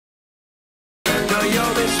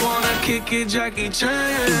kick it, Jackie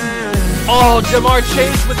Chan. Oh, Jamar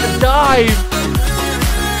Chase with the dive.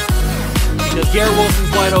 Because Garrett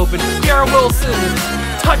Wilson's wide open. Garrett Wilson,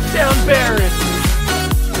 touchdown Barrett.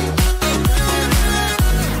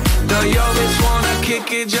 The yo bitch wanna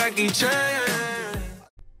kick it, Jackie Chan.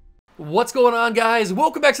 What's going on, guys?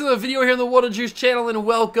 Welcome back to the video here on the Water Juice channel, and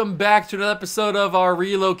welcome back to another episode of our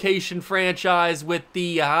Relocation franchise with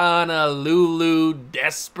the Honolulu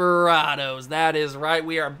Desperados. That is right,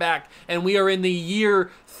 we are back, and we are in the Year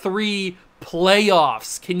 3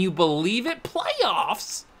 playoffs. Can you believe it?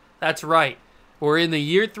 Playoffs? That's right. We're in the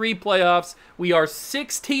Year 3 playoffs. We are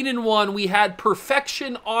 16-1. We had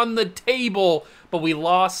perfection on the table, but we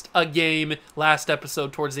lost a game last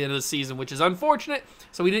episode towards the end of the season, which is unfortunate.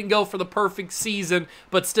 So we didn't go for the perfect season,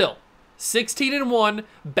 but still, 16-1,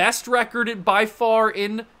 best record by far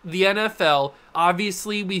in the NFL.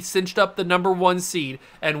 Obviously, we cinched up the #1 seed,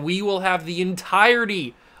 and we will have the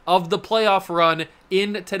entirety of the playoff run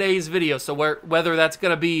in today's video. So whether that's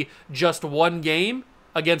going to be just one game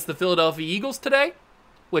against the Philadelphia Eagles today,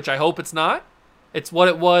 which I hope it's not. It's what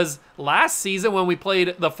it was last season when we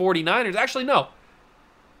played the 49ers. Actually, no.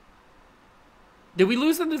 Did we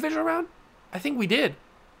lose in the divisional round? I think we did.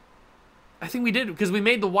 I think we did because we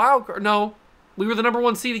made the wild card. No, we were the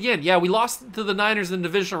 #1 seed again. Yeah, we lost to the Niners in the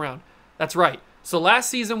divisional round. That's right. So last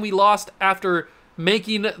season we lost after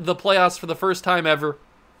making the playoffs for the first time ever.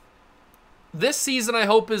 This season I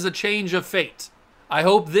hope is a change of fate. I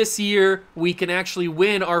hope this year we can actually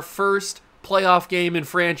win our first playoff game in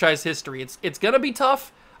franchise history. It's going to be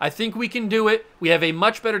tough. I think we can do it. We have a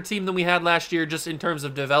much better team than we had last year just in terms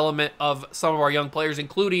of development of some of our young players,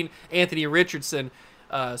 including Anthony Richardson.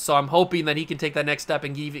 So I'm hoping that he can take that next step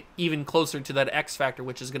and get even closer to that X factor,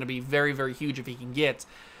 which is going to be very, very huge if he can get.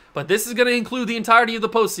 But this is going to include the entirety of the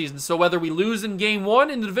postseason. So whether we lose in game 1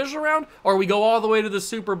 in the divisional round or we go all the way to the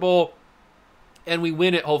Super Bowl and we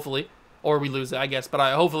win it, hopefully, or we lose it, I guess, but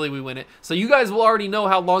hopefully we win it. So you guys will already know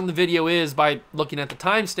how long the video is by looking at the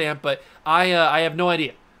timestamp, but I have no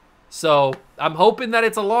idea. So I'm hoping that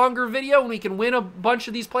it's a longer video and we can win a bunch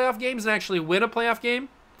of these playoff games and actually win a playoff game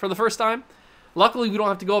for the first time. Luckily, we don't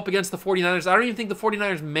have to go up against the 49ers. I don't even think the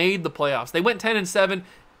 49ers made the playoffs. They went 10-7.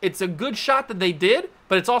 It's a good shot that they did,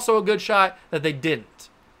 but it's also a good shot that they didn't.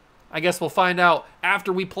 I guess we'll find out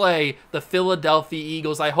after we play the Philadelphia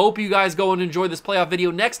Eagles. I hope you guys go and enjoy this playoff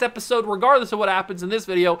video. Next episode, regardless of what happens in this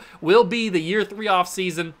video, will be the Year 3 off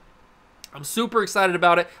season. I'm super excited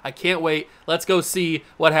about it. I can't wait. Let's go see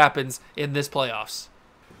what happens in this playoffs.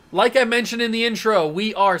 Like I mentioned in the intro,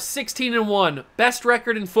 we are 16-1, best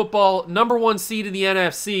record in football, #1 seed in the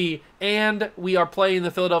NFC, and we are playing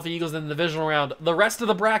the Philadelphia Eagles in the divisional round. The rest of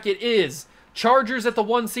the bracket is Chargers at the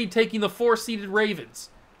 1 seed taking the 4-seeded Ravens.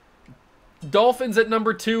 Dolphins at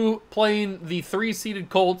 #2 playing the 3-seeded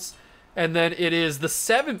Colts, and then it is the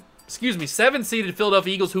 7-seeded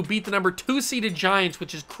Philadelphia Eagles who beat the #2-seeded Giants,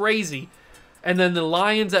 which is crazy. And then the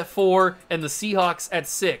Lions at 4 and the Seahawks at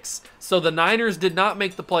 6. So the Niners did not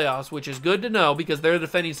make the playoffs, which is good to know because they're the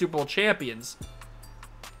defending Super Bowl champions.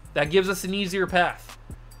 That gives us an easier path.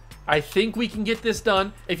 I think we can get this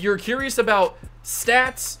done. If you're curious about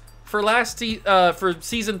stats for for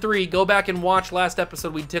season 3, go back and watch last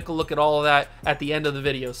episode. We took a look at all of that at the end of the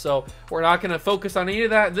video. So we're not going to focus on any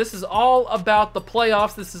of that. This is all about the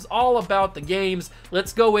playoffs. This is all about the games.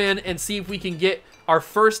 Let's go in and see if we can get our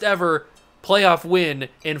first ever playoff win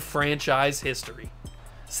in franchise history.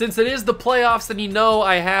 Since it is the playoffs, then you know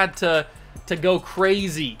I had to go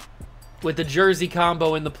crazy with the jersey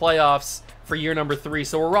combo in the playoffs for year #3.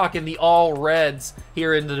 So we're rocking the all reds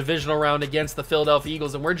here in the divisional round against the Philadelphia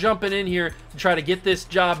Eagles, and we're jumping in here to try to get this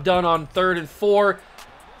job done on 3rd and 4.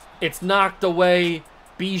 It's knocked away.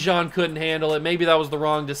 Bijan couldn't handle it. Maybe that was the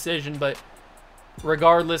wrong decision, but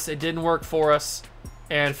regardless, it didn't work for us.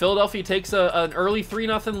 And Philadelphia takes an early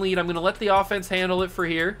 3-0 lead. I'm going to let the offense handle it for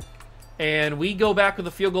here. And we go back with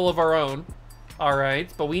a field goal of our own. All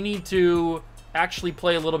right, but we need to actually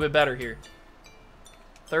play a little bit better here.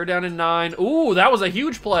 3rd down and 9. Ooh, that was a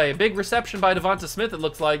huge play. Big reception by Devonta Smith, it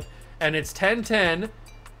looks like. And it's 10-10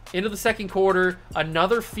 into the second quarter.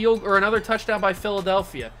 Another touchdown by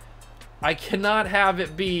Philadelphia. I cannot have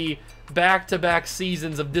it be back-to-back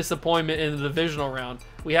seasons of disappointment in the divisional round.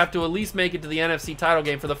 We have to at least make it to the NFC title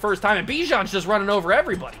game for the first time, and Bijan's just running over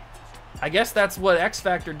everybody. I guess that's what X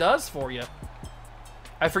Factor does for you.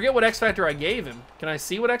 I forget what X Factor I gave him. Can I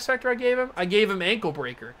see what X Factor I gave him? I gave him Ankle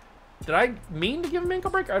Breaker. Did I mean to give him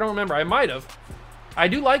Ankle Breaker? I don't remember. I might have. I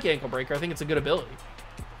do like Ankle Breaker. I think it's a good ability.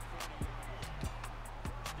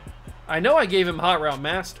 I know I gave him Hot Route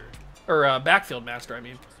Master. Or Backfield Master, I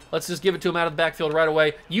mean. Let's just give it to him out of the backfield right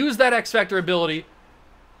away. Use that X Factor ability.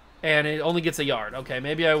 And it only gets a yard. Okay,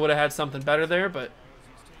 maybe I would have had something better there, but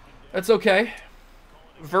that's okay.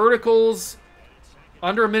 Verticals,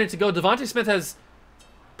 under a minute to go. Devontae Smith has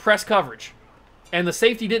press coverage, and the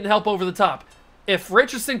safety didn't help over the top. If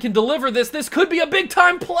Richardson can deliver this, this could be a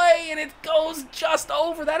big-time play, and it goes just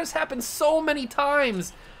over. That has happened so many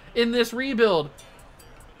times in this rebuild.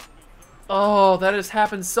 Oh, that has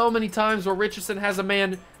happened so many times where Richardson has a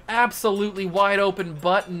man absolutely wide open,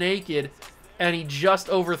 butt naked, and he just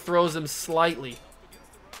overthrows him slightly.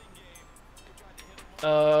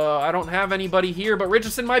 I don't have anybody here, but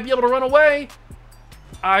Richardson might be able to run away.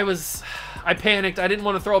 I panicked. I didn't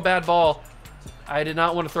want to throw a bad ball. I did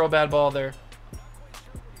not want to throw a bad ball there.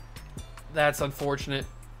 That's unfortunate.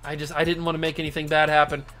 I didn't want to make anything bad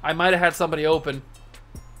happen. I might have had somebody open.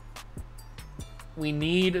 We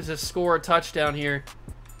need to score a touchdown here.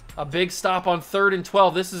 A big stop on 3rd and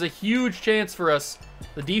 12. This is a huge chance for us.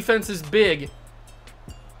 The defense is big.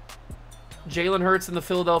 Jalen Hurts and the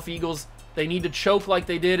Philadelphia Eagles, they need to choke like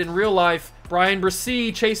they did in real life. Brian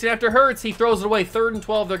Bresee chasing after Hurts. He throws it away. 3rd and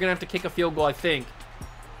 12. They're going to have to kick a field goal, I think.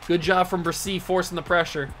 Good job from Bresee forcing the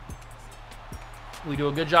pressure. We do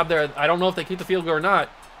a good job there. I don't know if they kick the field goal or not,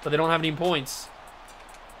 but they don't have any points.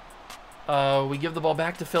 We give the ball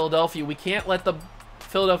back to Philadelphia. We can't let the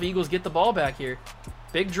Philadelphia Eagles get the ball back here.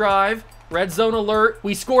 Big drive. Red zone alert.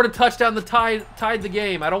 We scored a touchdown to tied the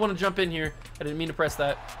game. I don't want to jump in here. I didn't mean to press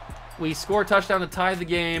that. We score a touchdown to tie the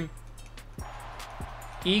game.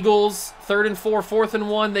 Eagles, 3rd and 4, 4th and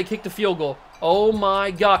 1. They kicked a field goal. Oh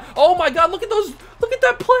my God. Oh my God. Look at those. Look at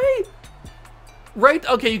that play. Right,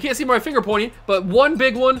 okay, you can't see my finger pointing, but one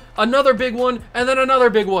big one, another big one, and then another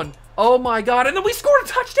big one. Oh my God, and then we scored a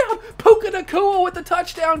touchdown! Puka Nacua with the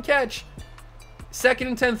touchdown catch. 2nd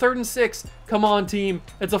and 10, 3rd and 6. Come on, team.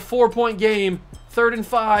 It's a 4-point game. 3rd and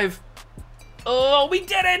 5. Oh, we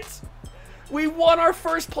did it! We won our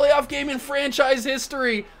first playoff game in franchise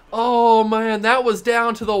history. Oh man, that was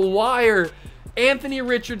down to the wire. Anthony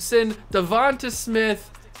Richardson, Devonta Smith,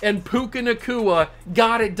 and Puka Nacua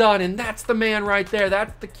got it done, and that's the man right there.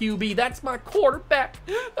 That's the QB. That's my quarterback.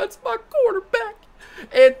 That's my quarterback.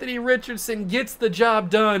 Anthony Richardson gets the job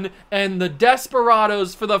done, and the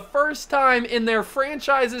Desperados, for the first time in their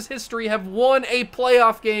franchise's history, have won a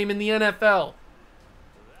playoff game in the NFL.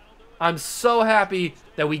 I'm so happy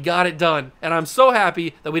that we got it done, and I'm so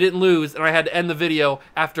happy that we didn't lose, and I had to end the video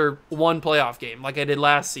after one playoff game like I did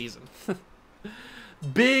last season.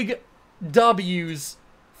 Big W's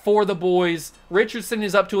for the boys. Richardson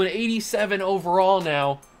is up to an 87 overall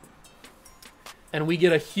now. And we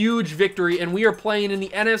get a huge victory. And we are playing in the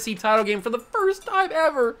NFC title game for the first time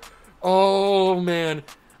ever. Oh, man.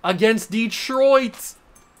 Against Detroit.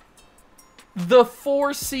 The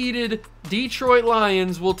 4-seeded Detroit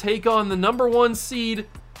Lions will take on the number 1 seed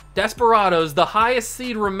Desperados, the highest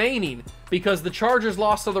seed remaining, because the Chargers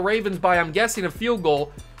lost to the Ravens by, I'm guessing, a field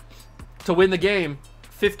goal to win the game.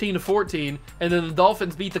 15-14, and then the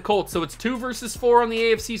Dolphins beat the Colts. So it's 2 versus 4 on the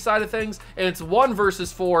AFC side of things, and it's 1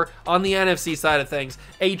 versus 4 on the NFC side of things.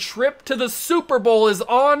 A trip to the Super Bowl is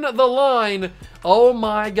on the line. Oh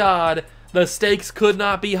my God. The stakes could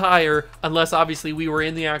not be higher, unless obviously we were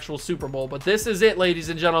in the actual Super Bowl. But this is it, ladies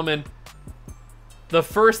and gentlemen. The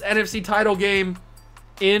first NFC title game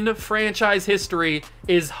in franchise history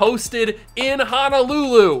is hosted in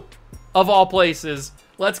Honolulu, of all places.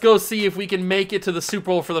 Let's go see if we can make it to the Super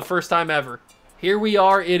Bowl for the first time ever. Here we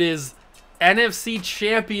are. It is NFC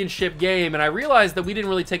Championship game, and I realized that we didn't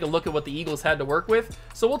really take a look at what the Eagles had to work with,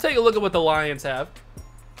 so we'll take a look at what the Lions have.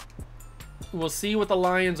 We'll see what the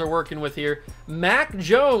Lions are working with here. Mac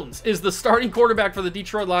Jones is the starting quarterback for the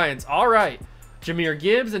Detroit Lions. All right. Jahmyr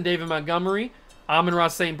Gibbs and David Montgomery, Amon-Ra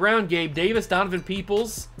St. Brown, Gabe Davis, Donovan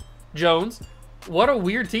Peoples, Jones. What a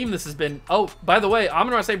weird team this has been. Oh, by the way,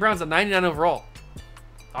 Amon-Ra St. Brown's a 99 overall.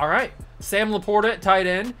 All right. Sam Laporta at tight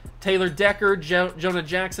end, Taylor Decker, Jonah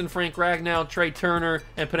Jackson, Frank Ragnow, Trey Turner,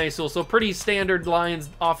 and Penei Sewell. So pretty standard Lions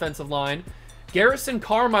offensive line. Garrison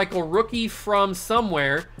Carmichael, rookie from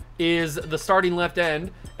somewhere, is the starting left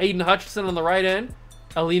end. Aiden Hutchinson on the right end.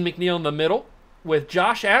 Aline McNeil in the middle, with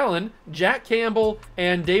Josh Allen, Jack Campbell,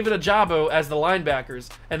 and David Ajabo as the linebackers.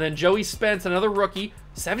 And then Joey Spence, another rookie,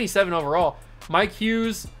 77 overall. Mike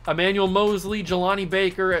Hughes, Emmanuel Mosley, Jelani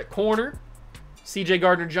Baker at corner. C.J.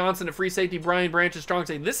 Gardner-Johnson at free safety, Brian Branch at strong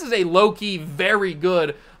safety. This is a low-key, very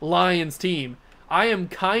good Lions team. I am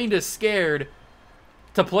kind of scared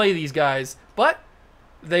to play these guys, but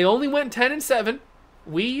they only went 10-7.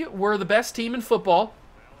 We were the best team in football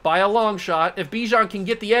by a long shot. If Bijan can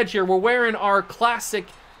get the edge here, we're wearing our classic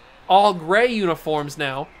all-gray uniforms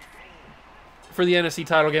now for the NFC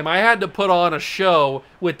title game. I had to put on a show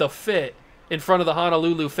with the fit. in front of the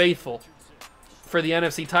Honolulu faithful for the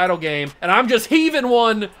NFC title game. And I'm just heaving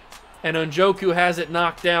one, and Njoku has it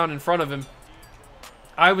knocked down in front of him.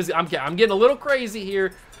 I'm getting a little crazy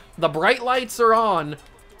here. The bright lights are on.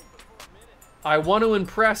 I want to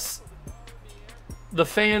impress the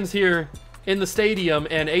fans here in the stadium,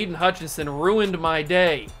 and Aiden Hutchinson ruined my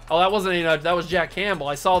day. Oh, that wasn't Aiden Hutchinson, that was Jack Campbell.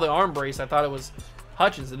 I saw the arm brace. I thought it was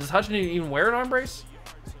Hutchinson. Does Hutchinson even wear an arm brace?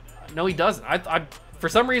 No, he doesn't. For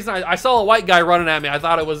some reason, I saw a white guy running at me. I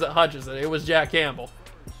thought it was Hutchinson. It was Jack Campbell.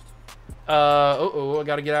 I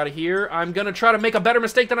gotta get out of here. I'm gonna try to make a better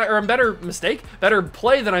mistake than better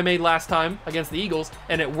play than I made last time against the Eagles,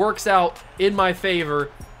 and it works out in my favor.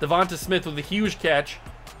 Devonta Smith with a huge catch.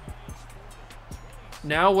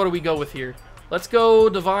 Now what do we go with here? Let's go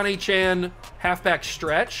Devon Achane halfback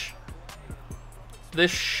stretch. This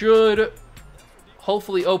should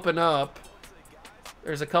hopefully open up.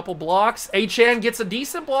 There's a couple blocks. Achane gets a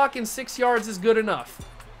decent block, and 6 yards is good enough.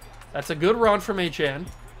 That's a good run from Achane.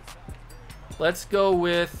 Let's go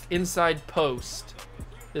with inside post.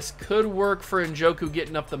 This could work for Njoku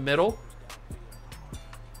getting up the middle.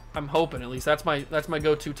 I'm hoping, at least. That's my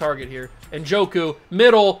go-to target here. Njoku,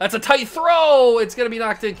 middle. That's a tight throw. It's going to be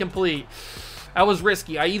knocked incomplete. That was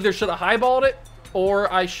risky. I either should have highballed it,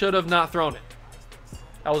 or I should have not thrown it.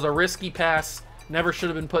 That was a risky pass. Never should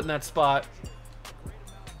have been put in that spot.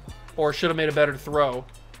 Or should have made a better throw.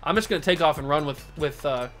 I'm just going to take off and run with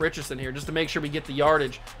Richardson here, just to make sure we get the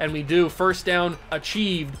yardage. And we do. First down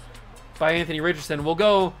achieved by Anthony Richardson. We'll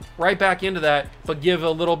go right back into that, but give a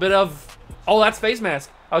little bit of... Oh, that's face mask.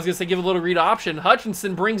 I was going to say give a little read option.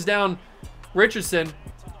 Hutchinson brings down Richardson,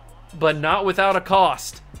 but not without a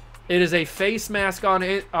cost. It is a face mask on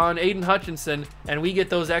Aiden Hutchinson, and we get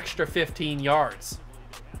those extra 15 yards.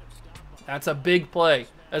 That's a big play.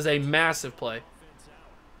 That's a massive play.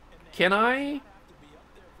 Can I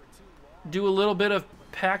do a little bit of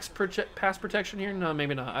pass protection here? No,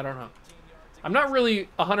 maybe not. I don't know. I'm not really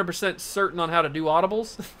 100% certain on how to do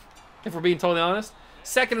audibles, if we're being totally honest.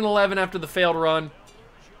 2nd and 11 after the failed run.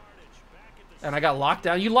 And I got locked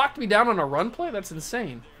down. You locked me down on a run play? That's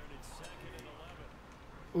insane.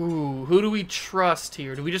 Ooh, who do we trust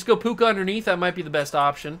here? Do we just go Puka underneath? That might be the best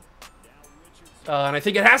option. And I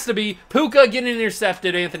think it has to be Puka getting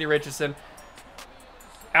intercepted, Anthony Richardson.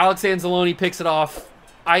 Alex Anzalone picks it off.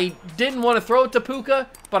 I didn't want to throw it to Puka,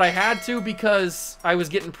 but I had to because I was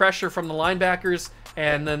getting pressure from the linebackers,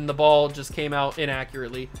 and then the ball just came out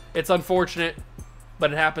inaccurately. It's unfortunate,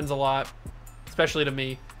 but it happens a lot, especially to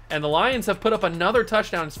me. And the Lions have put up another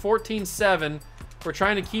touchdown. It's 14-7. We're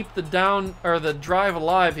trying to keep the drive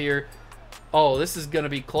alive here. Oh, this is going to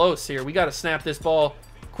be close here. We got to snap this ball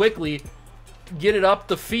quickly, get it up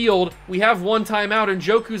the field. We have one timeout, and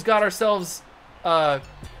Njoku's got ourselves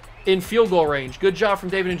in field goal range. Good job from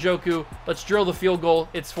David Njoku. Let's drill the field goal.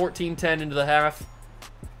 It's 14-10 into the half.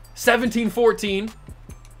 17-14.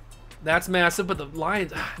 That's massive, but the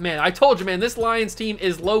Lions, man, I told you, man, this Lions team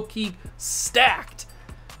is low-key stacked.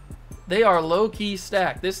 They are low-key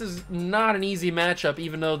stacked. This is not an easy matchup,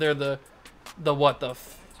 even though they're the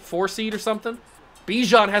 4 seed or something.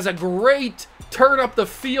 Bijan has a great turn up the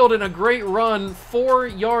field and a great run.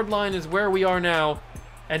 4-yard line is where we are now.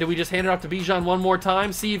 And do we just hand it off to Bijan one more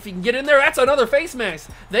time? See if he can get in there. That's another face mask.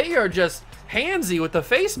 They are just handsy with the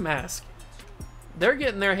face mask. They're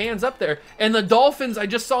getting their hands up there. And the Dolphins, I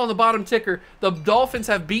just saw on the bottom ticker, the Dolphins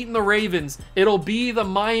have beaten the Ravens. It'll be the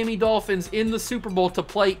Miami Dolphins in the Super Bowl to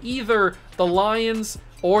play either the Lions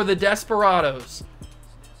or the Desperados.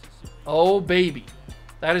 Oh, baby.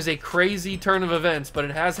 That is a crazy turn of events, but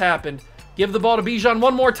it has happened. Give the ball to Bijan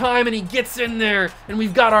one more time, and he gets in there, and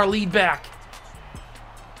we've got our lead back.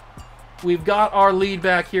 We've got our lead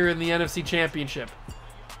back here in the NFC Championship.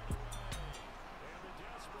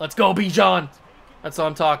 Let's go, Bijan. That's what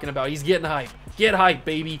I'm talking about. He's getting hype. Get hype,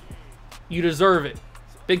 baby. You deserve it.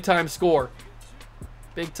 Big time score.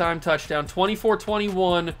 Big time touchdown.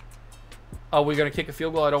 24-21. Oh, we're going to kick a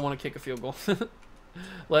field goal? I don't want to kick a field goal.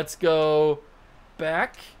 Let's go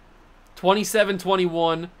back.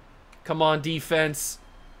 27-21. Come on, defense.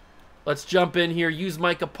 Let's jump in here. Use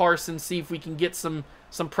Micah Parsons. See if we can get some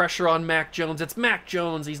pressure on Mac Jones. It's Mac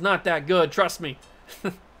Jones. He's not that good. Trust me.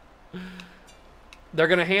 They're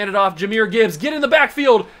going to hand it off. Jahmyr Gibbs, get in the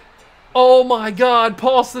backfield. Oh, my God.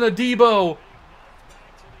 Paulson Adebo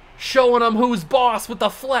showing them who's boss with the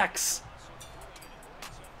flex.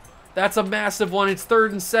 That's a massive one. It's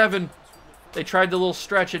 3rd and 7. They tried the little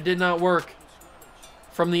stretch. It did not work.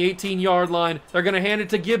 From the 18-yard line, they're going to hand it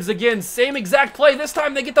to Gibbs again. Same exact play. This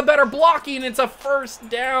time they get the better blocking. It's a first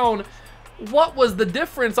down. What was the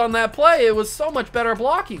difference on that play? It was so much better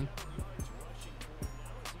blocking.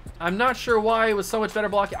 I'm not sure why it was so much better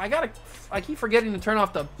blocking. I keep forgetting to turn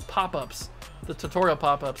off the pop-ups, the tutorial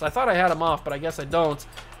pop-ups. I thought I had them off, but I guess I don't.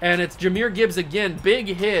 And it's Jahmyr Gibbs again, big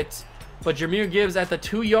hit, but Jahmyr Gibbs at the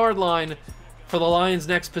 2-yard line for the Lions'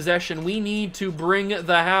 next possession. We need to bring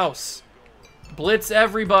the house. Blitz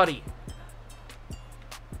everybody.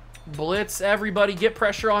 Blitz everybody. Get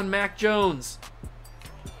pressure on Mac Jones.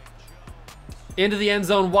 Into the end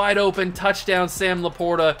zone, wide open, touchdown Sam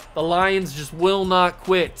Laporta. The Lions just will not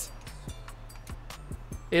quit.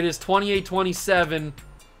 It is 28-27.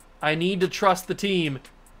 I need to trust the team.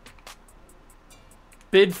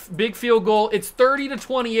 Big field goal. It's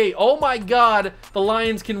 30-28. Oh my God, the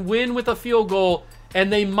Lions can win with a field goal,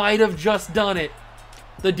 and they might have just done it.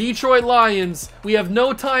 The Detroit Lions, we have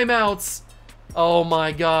no timeouts. Oh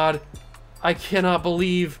my God, I cannot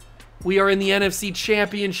believe we are in the NFC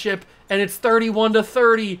Championship, and it's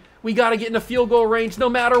 31-30. We got to get in a field goal range no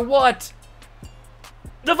matter what.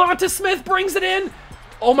 Devonta Smith brings it in.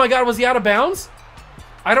 Oh my God, was he out of bounds?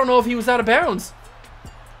 I don't know if he was out of bounds.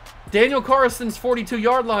 Daniel Carlson's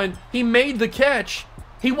 42-yard line. He made the catch.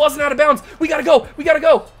 He wasn't out of bounds. We got to go. We got to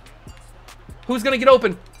go. Who's going to get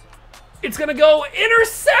open? It's going to go.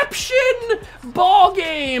 Interception. Ball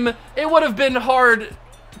game. It would have been hard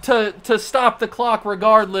to stop the clock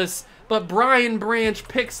regardless, but Brian Branch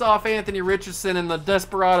picks off Anthony Richardson, and the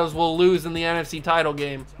Desperados will lose in the NFC title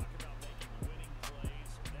game.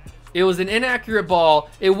 It was an inaccurate ball.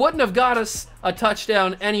 It wouldn't have got us a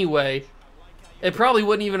touchdown anyway. It probably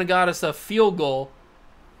wouldn't even have got us a field goal.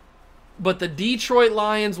 But the Detroit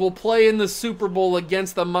Lions will play in the Super Bowl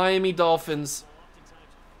against the Miami Dolphins.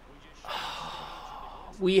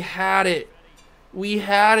 We had it. We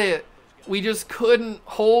had it. We just couldn't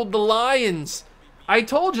hold the Lions. I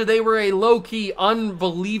told you they were a low-key,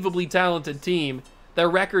 unbelievably talented team. Their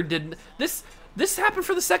record didn't... This happened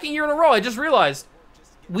for the second year in a row. I just realized.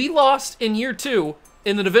 We lost in year 2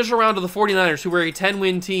 in the divisional round of the 49ers, who were a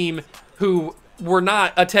 10-win team, who were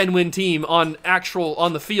not a 10-win team on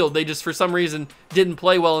the field. They just, for some reason, didn't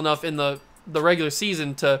play well enough in the regular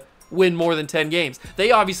season to win more than 10 games.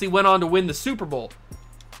 They obviously went on to win the Super Bowl.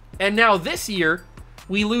 And now this year,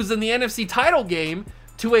 we lose in the NFC title game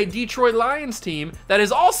to a Detroit Lions team that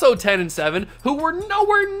is also 10-7, who were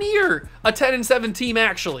nowhere near a 10-7 team,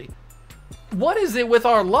 actually. What is it with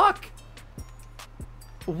our luck?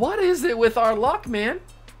 What is it with our luck, man?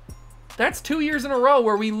 That's 2 years in a row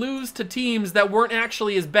where we lose to teams that weren't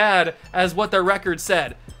actually as bad as what their record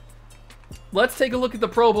said. Let's take a look at the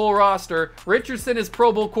Pro Bowl roster. Richardson is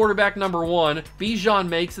Pro Bowl quarterback number 1. Bijan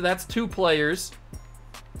makes, so that's 2 players.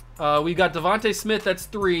 We've got Devonta Smith, that's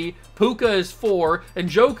 3. Puka is 4. And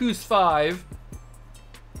Njoku's 5.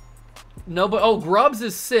 No, but oh, Grubbs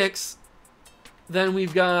is 6. Then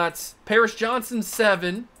we've got Paris Johnson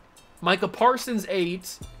 7. Micah Parsons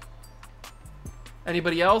 8.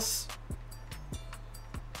 Anybody else?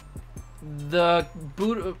 We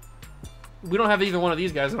don't have either one of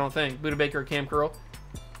these guys, I don't think. Buda Baker or Cam Curl.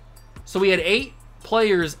 So we had 8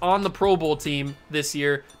 players on the Pro Bowl team this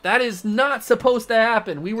year. That is not supposed to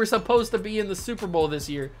happen. We were supposed to be in the Super Bowl this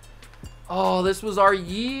year. Oh, this was our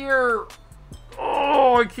year.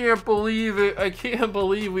 Oh, I can't believe it. I can't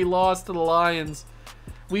believe we lost to the Lions.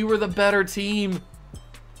 We were the better team.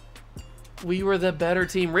 We were the better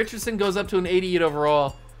team. Richardson goes up to an 88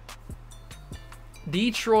 overall.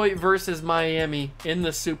 Detroit versus Miami in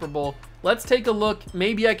the Super Bowl. Let's take a look.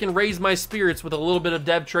 Maybe I can raise my spirits with a little bit of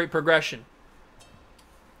depth trait progression.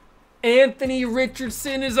 Anthony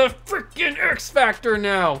Richardson is a freaking X Factor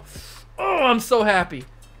now. Oh, I'm so happy.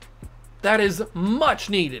 That is much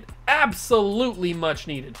needed. Absolutely much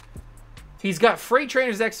needed. He's got Freight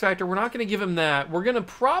Trainer's X Factor. We're not going to give him that. We're going to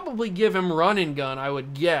probably give him Run and Gun, I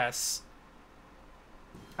would guess.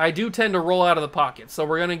 I do tend to roll out of the pocket, so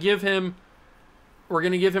we're going to give him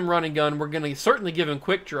Run and Gun. We're going to certainly give him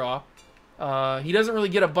Quick Draw. He doesn't really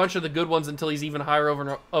get a bunch of the good ones until he's even higher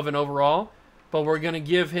of an overall, but we're going to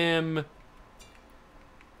give him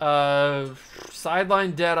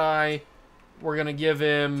Sideline Deadeye. We're going to give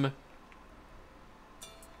him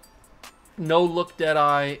No Look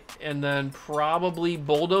Deadeye, and then probably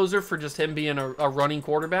Bulldozer for just him being a running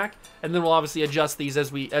quarterback. And then we'll obviously adjust these as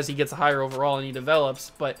he gets a higher overall and he develops.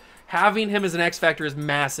 But having him as an X Factor is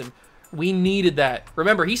massive. We needed that.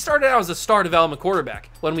 Remember, he started out as a star development quarterback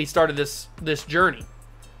when we started this journey.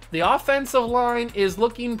 The offensive line is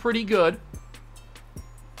looking pretty good.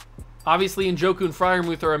 Obviously, Njoku and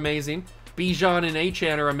Freiermuth are amazing. Bijan and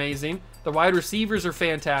Achane are amazing. The wide receivers are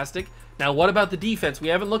fantastic. Now, what about the defense? We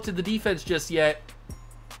haven't looked at the defense just yet.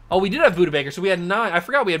 Oh, we did have Buda Baker, so we had 9. I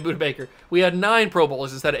forgot we had Buda Baker. We had 9 Pro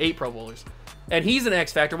Bowlers instead of 8 Pro Bowlers. And he's an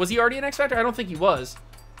X Factor. Was he already an X Factor? I don't think he was.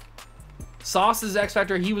 Sauce's X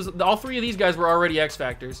Factor, he was, all three of these guys were already X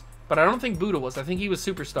Factors, but I don't think Buddha was. I think he was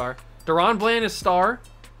Superstar. Deron Bland is Star.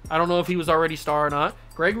 I don't know if he was already Star or not.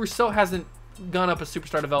 Greg Rousseau hasn't gone up a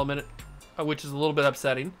Superstar development, which is a little bit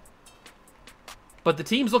upsetting. But the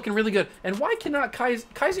team's looking really good. And why cannot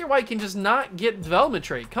Kaiser White can just not get development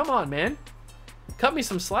trade? Come on, man. Cut me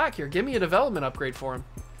some slack here. Give me a development upgrade for him.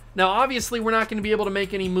 Now, obviously, we're not going to be able to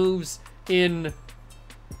make any moves in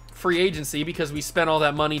free agency because we spent all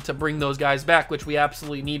that money to bring those guys back, which we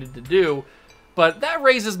absolutely needed to do. But that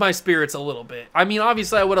raises my spirits a little bit. I mean,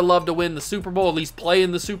 obviously, I would have loved to win the Super Bowl, at least play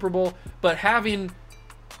in the Super Bowl. But having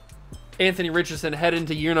Anthony Richardson head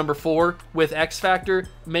into year number 4 with X Factor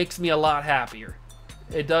makes me a lot happier.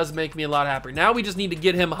 It does make me a lot happier. Now we just need to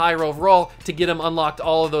get him higher overall to get him unlocked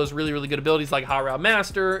all of those really, really good abilities like Hot Route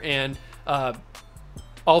Master and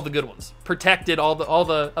all the good ones. Protected, all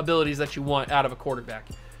the abilities that you want out of a quarterback.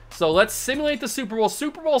 So let's simulate the Super Bowl.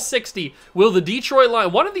 Super Bowl 60. Will the Detroit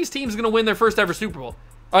Lions... One of these teams is going to win their first ever Super Bowl.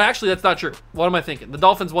 Oh, actually, that's not true. What am I thinking? The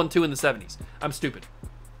Dolphins won 2 in the 70s. I'm stupid.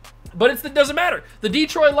 But it doesn't matter. The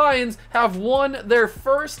Detroit Lions have won their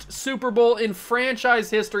first Super Bowl in franchise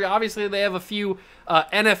history. Obviously, they have a few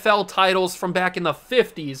NFL titles from back in the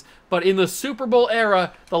 50s. But in the Super Bowl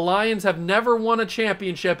era, the Lions have never won a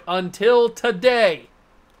championship until today.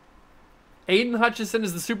 Aiden Hutchinson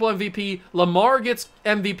is the Super Bowl MVP. Lamar gets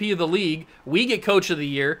MVP of the league. We get Coach of the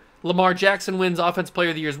Year. Lamar Jackson wins Offensive Player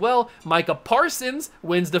of the Year as well. Micah Parsons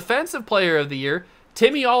wins Defensive Player of the Year.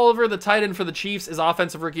 Timmy Oliver, the tight end for the Chiefs, is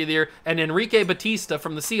Offensive Rookie of the Year. And Enrique Batista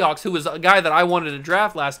from the Seahawks, who was a guy that I wanted to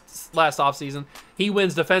draft last offseason, he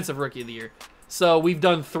wins Defensive Rookie of the Year. So we've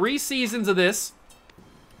done 3 seasons of this.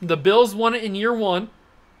 The Bills won it in year 1.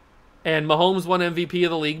 And Mahomes won MVP of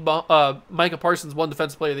the league. Micah Parsons won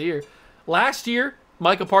Defensive Player of the Year. Last year,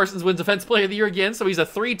 Micah Parsons wins Defensive Player of the Year again. So he's a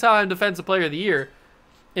 3-time Defensive Player of the Year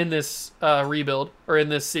in this rebuild, or in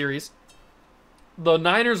this series. The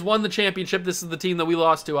Niners won the championship. This is the team that we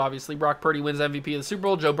lost to, obviously. Brock Purdy wins MVP of the Super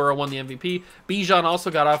Bowl. Joe Burrow won the MVP. Bijan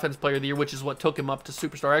also got Offensive Player of the Year, which is what took him up to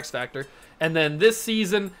Superstar X Factor. And then this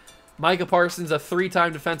season, Micah Parsons, a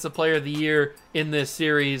 3-time Defensive Player of the Year in this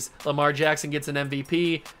series. Lamar Jackson gets an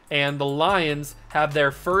MVP. And the Lions have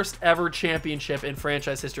their first ever championship in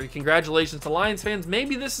franchise history. Congratulations to Lions fans.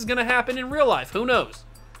 Maybe this is going to happen in real life. Who knows?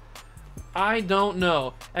 I don't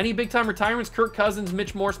know. Any big-time retirements? Kirk Cousins,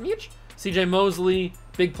 Mitch Morse, CJ Mosley,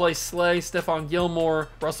 Big Play Slay, Stephon Gilmore,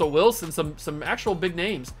 Russell Wilson, some actual big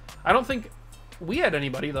names. I don't think we had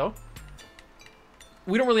anybody, though.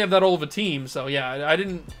 We don't really have that old of a team, so yeah, I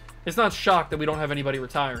didn't... It's not shock that we don't have anybody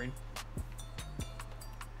retiring.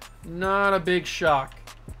 Not a big shock.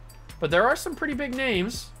 But there are some pretty big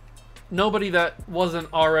names. Nobody that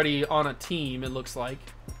wasn't already on a team, it looks like.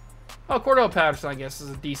 Oh, Cordell Patterson, I guess,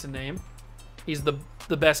 is a decent name. He's the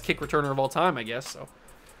best kick returner of all time, I guess, so...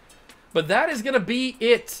 But that is going to be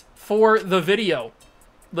it for the video,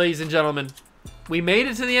 ladies and gentlemen. We made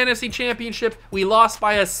it to the NFC Championship. We lost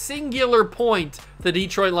by a singular point, the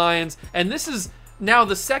Detroit Lions. And this is now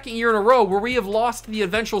the second year in a row where we have lost to the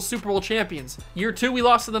eventual Super Bowl champions. Year 2, we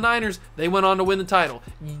lost to the Niners. They went on to win the title.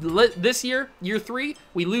 This year, year 3,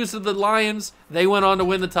 we lose to the Lions. They went on to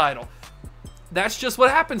win the title. That's just what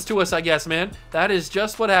happens to us, I guess, man. That is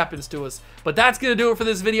just what happens to us. But that's going to do it for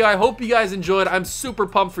this video. I hope you guys enjoyed. I'm super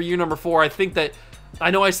pumped for year number 4. I think that,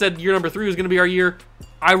 I know I said year number 3 was going to be our year.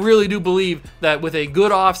 I really do believe that with a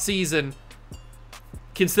good off season,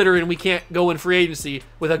 considering we can't go in free agency,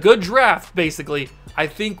 with a good draft, basically, I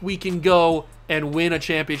think we can go and win a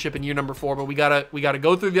championship in year number 4. But we gotta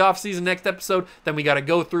go through the off season next episode. Then we got to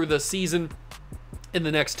go through the season in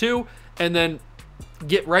the next 2. And then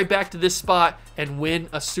get right back to this spot and win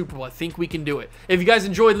a Super Bowl. I think we can do it. If you guys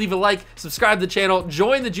enjoyed, leave a like, subscribe to the channel,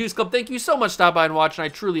 join the Juice Club. Thank you so much for stopping by and watching. I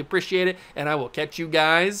truly appreciate it, and I will catch you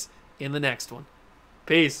guys in the next one.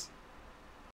 Peace.